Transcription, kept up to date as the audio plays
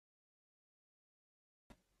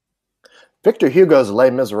Victor Hugo's Les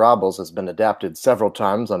Miserables has been adapted several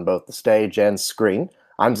times on both the stage and screen.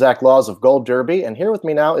 I'm Zach Laws of Gold Derby, and here with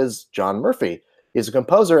me now is John Murphy. He's a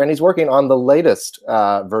composer, and he's working on the latest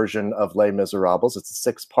version of Les Miserables. It's a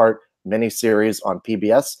six-part miniseries on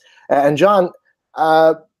PBS. And John,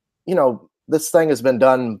 uh, this thing has been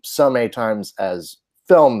done so many times as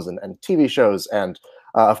films and TV shows, and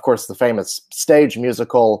of course, the famous stage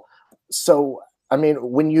musical. So, I mean,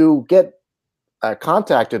 when you get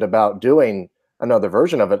contacted about doing another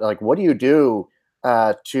version of it, like what do you do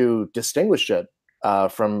to distinguish it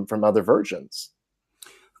from other versions?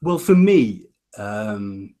 Well, for me,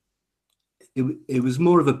 it was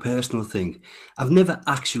more of a personal thing. I've never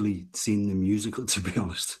actually seen the musical, to be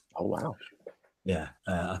honest. Oh wow! Yeah,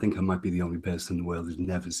 I think I might be the only person in the world who's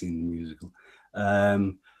never seen the musical.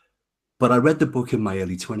 But I read the book in my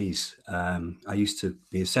early 20s. I used to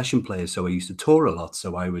be a session player, so I used to tour a lot.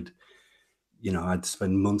 So I would, I'd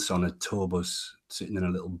spend months on a tour bus sitting in a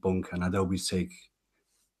little bunk, and I'd always take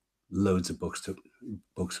loads of books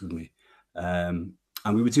with me.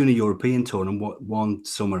 And we were doing a European tour, and one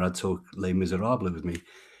summer I took Les Miserables with me.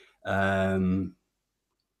 And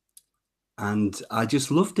I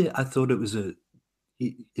just loved it. I thought it was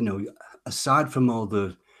aside from all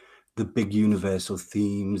the big universal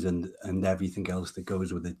themes and everything else that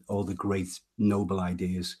goes with it, all the great noble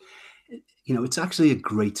ideas, it's actually a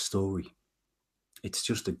great story. It's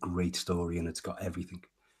just a great story, and it's got everything.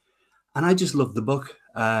 And I just loved the book.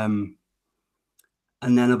 And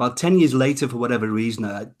then about 10 years later, for whatever reason,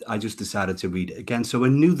 I just decided to read it again. So I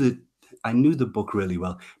knew the book really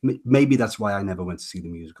well. Maybe that's why I never went to see the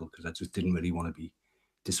musical, because I just didn't really want to be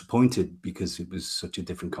disappointed, because it was such a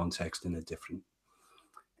different context in a different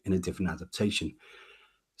adaptation.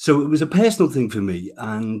 So it was a personal thing for me.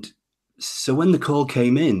 And so when the call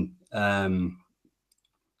came in,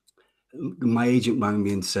 my agent rang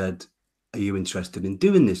me and said, "Are you interested in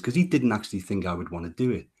doing this?" Because he didn't actually think I would want to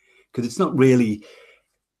do it, because it's not really,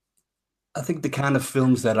 I think, the kind of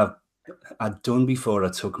films that I'd done before I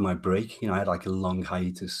took my break. I had like a long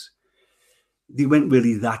hiatus. They weren't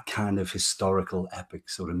really that kind of historical epic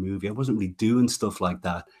sort of movie. I wasn't really doing stuff like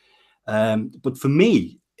that. But for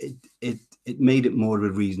me, it made it more of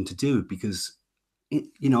a reason to do it, because I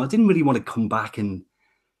didn't really want to come back and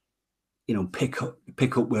pick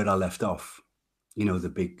up where I left off. The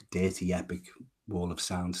big dirty epic wall of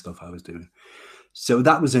sound stuff I was doing. So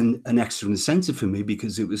that was an extra incentive for me,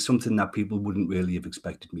 because it was something that people wouldn't really have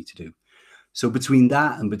expected me to do. So between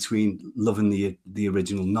that and between loving the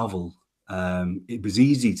original novel, it was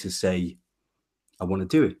easy to say, I want to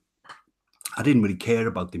do it. I didn't really care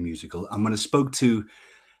about the musical. And when I spoke to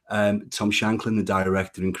Tom Shanklin, the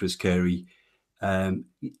director, and Chris Carey,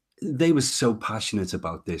 they were so passionate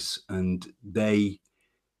about this, and they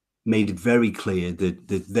made it very clear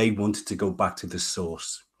that they wanted to go back to the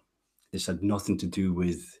source. This had nothing to do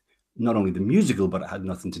with not only the musical, but it had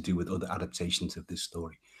nothing to do with other adaptations of this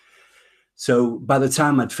story. So by the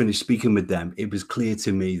time I'd finished speaking with them, it was clear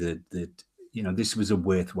to me that this was a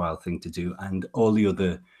worthwhile thing to do. And all the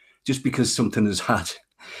other, just because something has had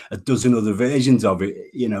a dozen other versions of it,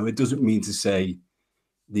 it doesn't mean to say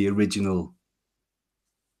the original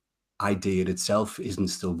idea itself isn't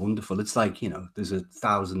still wonderful. It's like, there's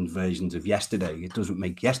 1,000 versions of Yesterday. It doesn't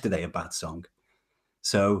make Yesterday a bad song.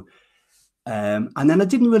 So, and then I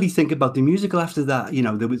didn't really think about the musical after that.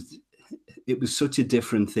 It was such a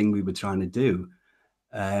different thing we were trying to do.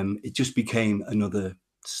 It just became another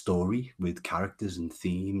story with characters and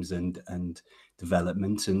themes and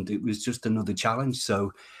development, and it was just another challenge.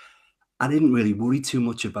 So I didn't really worry too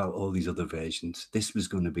much about all these other versions. This was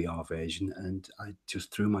going to be our version, and I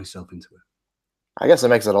just threw myself into it. I guess it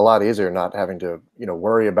makes it a lot easier not having to,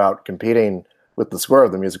 worry about competing with the score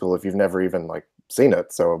of the musical if you've never even seen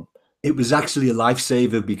it. So it was actually a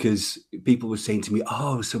lifesaver, because people were saying to me,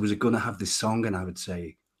 "Oh, so was it going to have this song?" And I would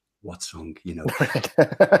say, "What song?"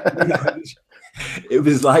 It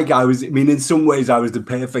was like in some ways I was the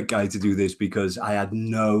perfect guy to do this, because I had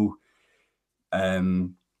no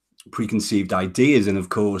preconceived ideas. And of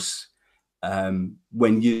course,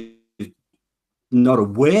 when you're not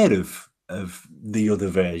aware of the other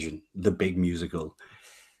version, the big musical,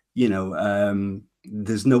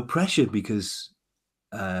 there's no pressure, because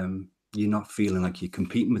you're not feeling like you're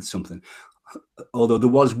competing with something. Although there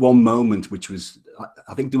was one moment,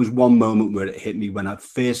 I think there was one moment where it hit me when I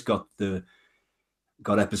first got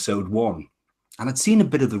episode 1, and I'd seen a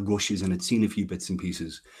bit of the rushes and I'd seen a few bits and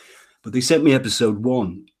pieces, but they sent me episode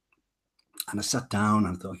 1, and I sat down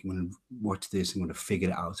and I thought, I'm going to watch this, I'm going to figure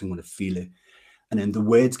it out, I'm going to feel it. And then the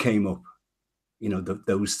words came up,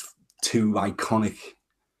 those two iconic,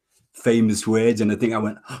 famous words, and I think I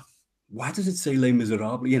went, oh, why does it say Les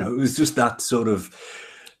Miserables? You know, it was just that sort of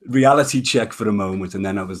reality check for a moment. And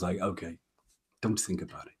then I was like, okay, don't think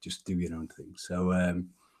about it. Just do your own thing.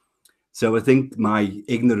 So I think my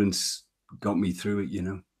ignorance got me through it, you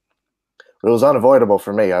know. It was unavoidable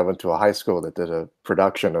for me. I went to a high school that did a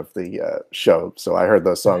production of the show, so I heard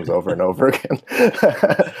those songs over and over again.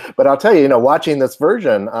 But I'll tell you, watching this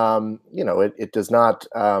version, it does not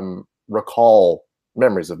recall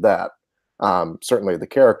memories of that. Certainly, the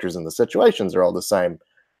characters and the situations are all the same,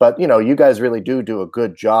 but you guys really do a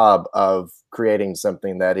good job of creating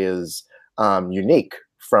something that is unique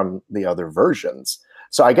from the other versions.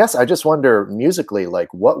 So I guess I just wonder musically,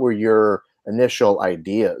 like, what were your initial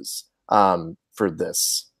ideas for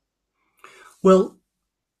this? Well,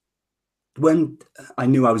 when I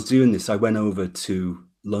knew I was doing this, I went over to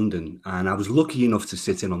London and I was lucky enough to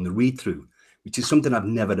sit in on the read through, which is something I've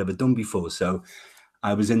never ever done before. So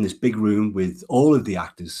I was in this big room with all of the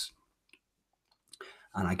actors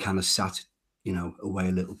and I kind of sat, away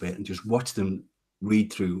a little bit and just watched them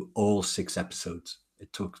read through all 6 episodes.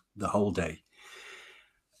 It took the whole day.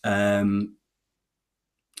 And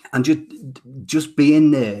just being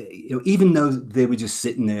there, even though they were just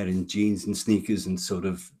sitting there in jeans and sneakers and sort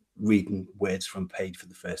of reading words from page for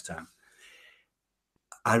the first time,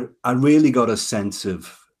 I really got a sense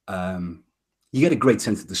of, you get a great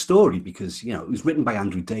sense of the story because, it was written by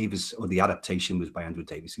Andrew Davis, or the adaptation was by Andrew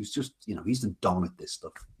Davis. Who's just, he's the don at this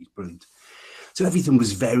stuff. He's brilliant. So everything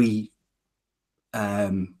was very,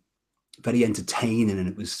 very entertaining, and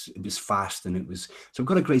it was fast, and so I've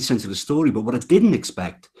got a great sense of the story. But what I didn't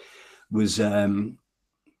expect was to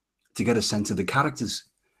get a sense of the characters,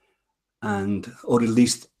 or at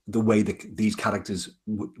least the way that these characters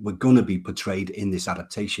were going to be portrayed in this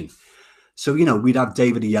adaptation. So we'd have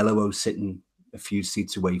David Oyelowo sitting a few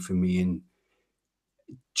seats away from me, and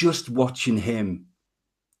just watching him,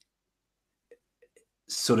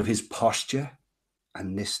 sort of his posture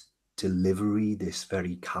and this delivery, this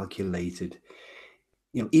very calculated,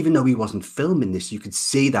 even though he wasn't filming this, you could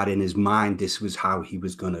see that in his mind, this was how he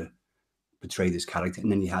was going to portray this character.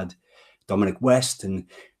 And then you had Dominic West and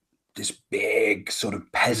this big sort of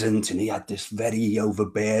peasant, and he had this very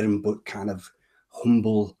overbearing but kind of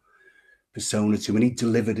humble persona to him, and he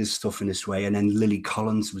delivered his stuff in this way. And then Lily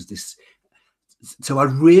Collins was this. So I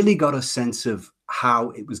really got a sense of how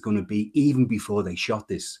it was going to be even before they shot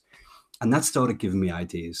this. And that started giving me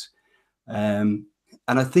ideas. And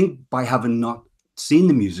I think by having not seen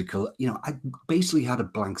the musical, I basically had a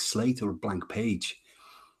blank slate or a blank page.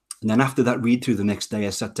 And then after that read through the next day,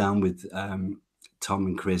 I sat down with Tom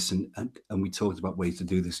and Chris and we talked about ways to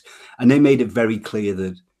do this. And they made it very clear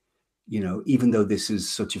that, even though this is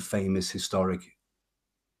such a famous historic,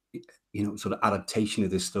 sort of adaptation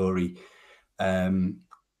of this story,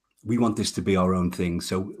 we want this to be our own thing.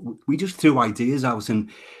 So we just threw ideas out,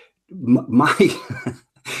 and my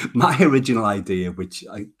my original idea, which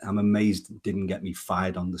I'm amazed didn't get me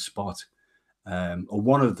fired on the spot, or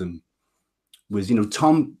one of them was,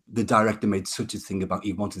 Tom, the director, made such a thing about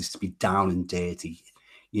he wanted this to be down and dirty,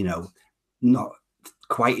 not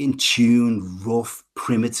quite in tune, rough,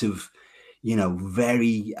 primitive,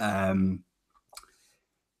 very,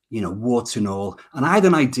 warts and all. And I had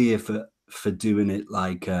an idea for doing it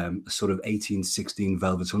like a sort of 1816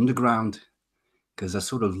 Velvet Underground, because I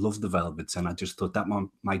sort of love the Velvets, and I just thought that one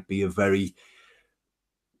might be a very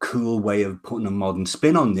cool way of putting a modern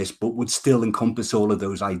spin on this, but would still encompass all of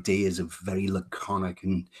those ideas of very laconic.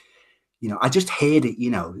 And, I just heard it,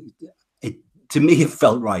 to me, it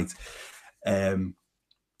felt right.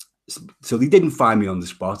 So they didn't find me on the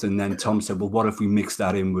spot. And then Tom said, well, what if we mix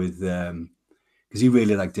that in with, because he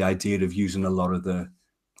really liked the idea of using a lot of the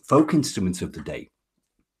folk instruments of the day.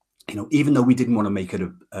 Even though we didn't want to make it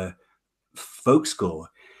a folk score,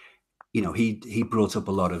 he brought up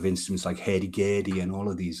a lot of instruments like hurdy-gurdy and all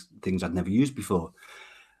of these things I'd never used before.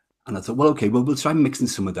 And I thought, well, okay, well, we'll try mixing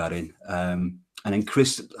some of that in. And then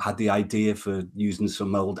Chris had the idea for using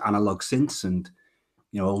some old analog synths and,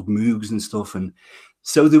 old Moogs and stuff. And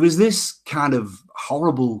so there was this kind of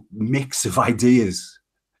horrible mix of ideas,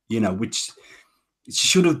 which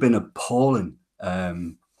should have been appalling.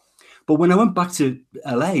 But when I went back to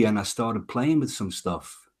LA and I started playing with some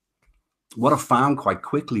stuff, what I found quite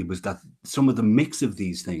quickly was that some of the mix of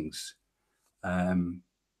these things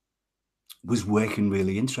was working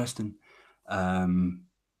really interesting.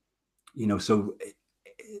 So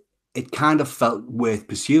it kind of felt worth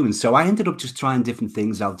pursuing. So I ended up just trying different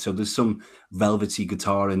things out. So there's some velvety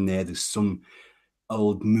guitar in there. There's some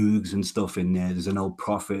old Moogs and stuff in there. There's an old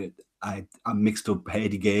Prophet. I mixed up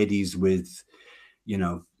hurdy-gurdies with,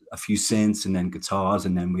 a few synths and then guitars.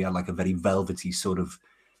 And then we had like a very velvety sort of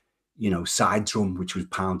side drum, which was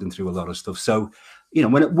pounding through a lot of stuff. So,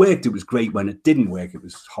 when it worked, it was great. When it didn't work, it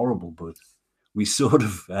was horrible. But we sort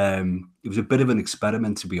of, it was a bit of an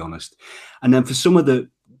experiment, to be honest. And then for some of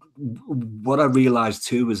what I realized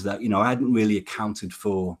too was that, I hadn't really accounted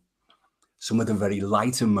for some of the very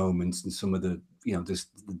lighter moments and some of the,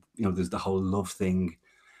 there's the whole love thing.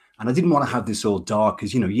 And I didn't want to have this all dark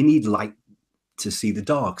because, you need light to see the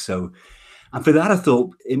dark. So, and for that, I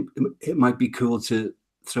thought it might be cool to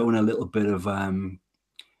throw in a little bit of,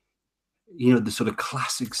 the sort of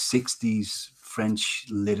classic 60s French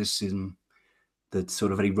lyricism, that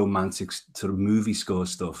sort of very romantic sort of movie score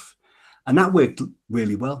stuff. And that worked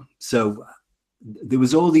really well. So there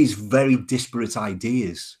was all these very disparate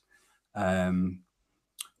ideas. But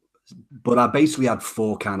I basically had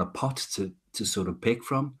 4 kind of pots to sort of pick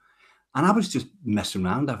from. And I was just messing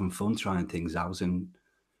around, having fun, trying things out. And,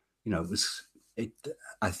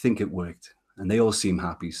 I think it worked. And they all seem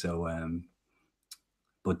happy. So,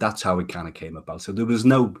 but that's how it kind of came about. So there was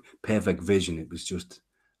no perfect vision. It was just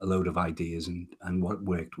a load of ideas, and what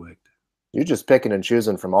worked. You're just picking and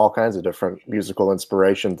choosing from all kinds of different musical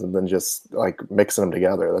inspirations and then just like mixing them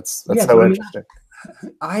together. That's so interesting.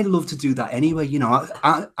 I love to do that anyway.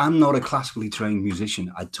 I'm not a classically trained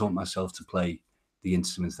musician. I taught myself to play the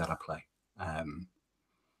instruments that I play. I'm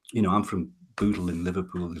from Bootle in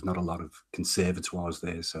Liverpool. There's not a lot of conservatoires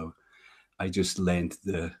there. So I just learned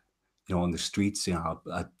on the streets. I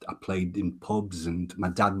played in pubs, and my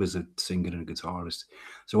dad was a singer and a guitarist.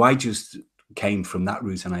 So I just came from that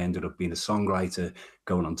route, and I ended up being a songwriter,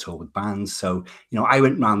 going on tour with bands. So, I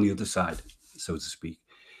went round the other side, so to speak.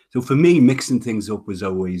 So for me, mixing things up was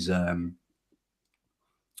always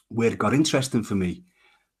where it got interesting for me.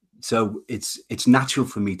 So it's natural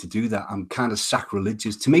for me to do that. I'm kind of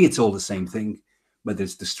sacrilegious. To me, it's all the same thing, whether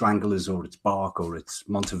it's the Stranglers or it's Bach or it's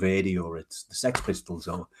Monteverdi or it's the Sex Pistols.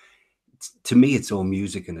 To me, it's all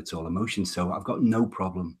music and it's all emotion. So I've got no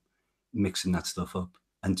problem mixing that stuff up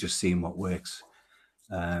and just seeing what works.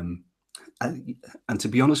 And to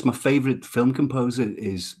be honest, my favorite film composer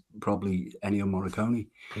is probably Ennio Morricone.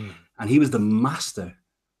 And he was the master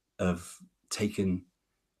of taking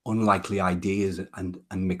unlikely ideas and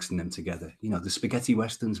mixing them together. The spaghetti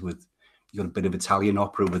westerns with, you got a bit of Italian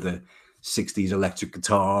opera with a 60s electric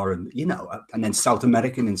guitar and, and then South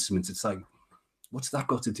American instruments. It's like, what's that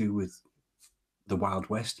got to do with the Wild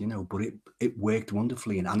West, But it worked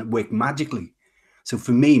wonderfully and it worked magically. So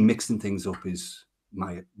for me, mixing things up is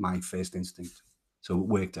my first instinct. So it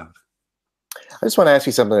worked out. I just want to ask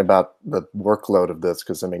you something about the workload of this,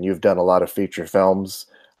 because you've done a lot of feature films,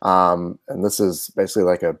 and this is basically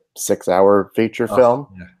like a 6-hour feature film.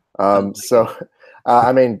 Yeah.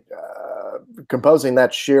 Composing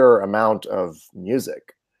that sheer amount of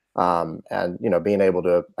music, and being able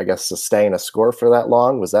to, I guess, sustain a score for that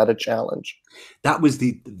long, was that a challenge? That was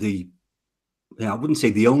I wouldn't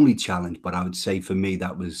say the only challenge, but I would say for me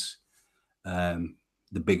that was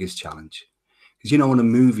the biggest challenge. Because on a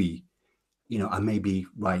movie, I may be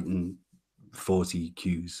writing 40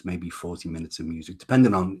 cues, maybe 40 minutes of music,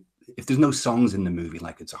 depending on if there's no songs in the movie,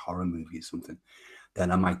 like it's a horror movie or something,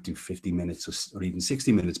 then I might do 50 minutes or even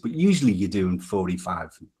 60 minutes. But usually you're doing 45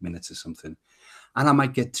 minutes or something. And I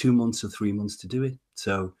might get 2 months or 3 months to do it.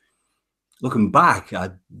 So looking back, I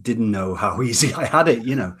didn't know how easy I had it,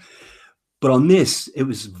 But on this, it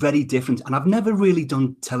was very different. And I've never really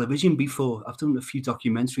done television before. I've done a few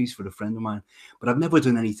documentaries for a friend of mine, but I've never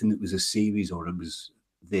done anything that was a series or it was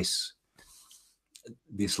this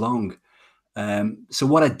long. So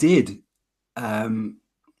what I did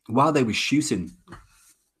while they were shooting,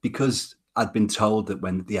 because I'd been told that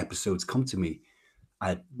when the episodes come to me,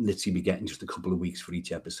 I'd literally be getting just a couple of weeks for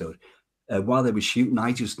each episode. While they were shooting,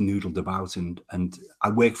 I just noodled about and I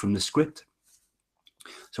worked from the script.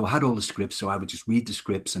 So I had all the scripts, so I would just read the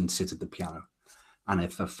scripts and sit at the piano. And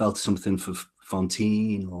if I felt something for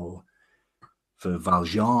Fantine or for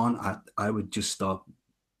Valjean, I would just start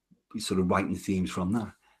sort of writing themes from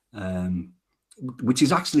that, which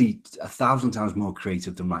is actually 1,000 times more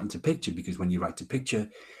creative than writing to picture, because when you write to picture,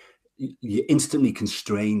 you're instantly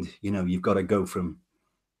constrained. You've got to go from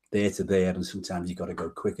there to there, and sometimes you've got to go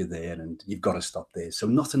quicker there, and you've got to stop there. So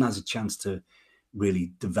nothing has a chance to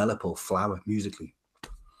really develop or flower musically.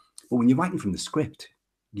 But when you're writing from the script,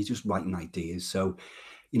 you're just writing ideas. So,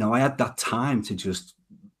 I had that time to just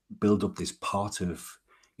build up this pot of,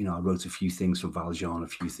 I wrote a few things for Valjean, a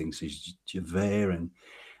few things for Javert, and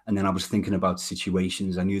then I was thinking about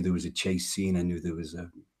situations. I knew there was a chase scene. I knew there was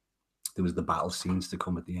the battle scenes to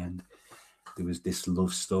come at the end. There was this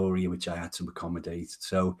love story which I had to accommodate.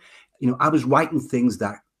 So, I was writing things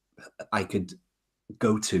that I could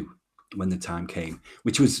go to when the time came,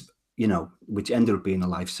 which was you know, which ended up being a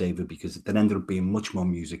lifesaver because there ended up being much more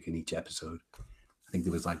music in each episode. I think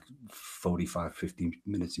there was like 45, 50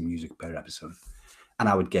 minutes of music per episode. And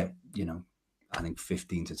I would get, you know, I think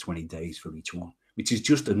 15 to 20 days for each one, which is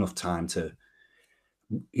just enough time to,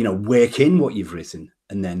 you know, work in what you've written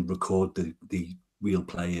and then record the real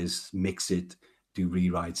players, mix it, do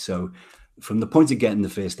rewrites. So from the point of getting the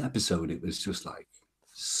first episode, it was just like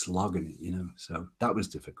slogging it, you know. So that was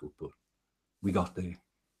difficult, but we got there.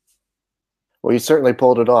 Well, you certainly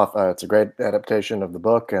pulled it off. It's a great adaptation of the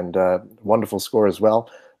book and wonderful score as well.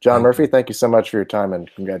 John Murphy, thank you so much for your time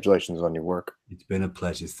and congratulations on your work. It's been a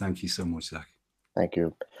pleasure. Thank you so much, Zach. Thank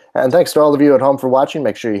you. And thanks to all of you at home for watching.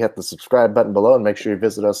 Make sure you hit the subscribe button below and make sure you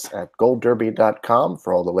visit us at goldderby.com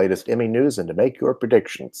for all the latest Emmy news and to make your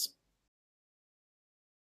predictions.